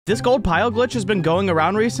This gold pile glitch has been going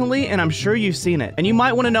around recently, and I'm sure you've seen it. And you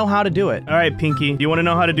might want to know how to do it. All right, Pinky, do you want to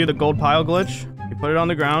know how to do the gold pile glitch? You put it on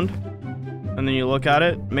the ground, and then you look at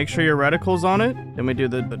it. Make sure your reticle's on it. Then we do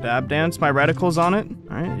the dab dance. My reticle's on it.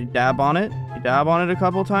 All right, you dab on it. You dab on it a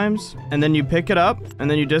couple times, and then you pick it up, and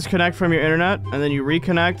then you disconnect from your internet, and then you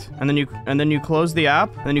reconnect, and then you close the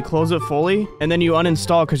app, and then you close it fully, and then you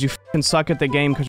uninstall because you f***ing suck at the game because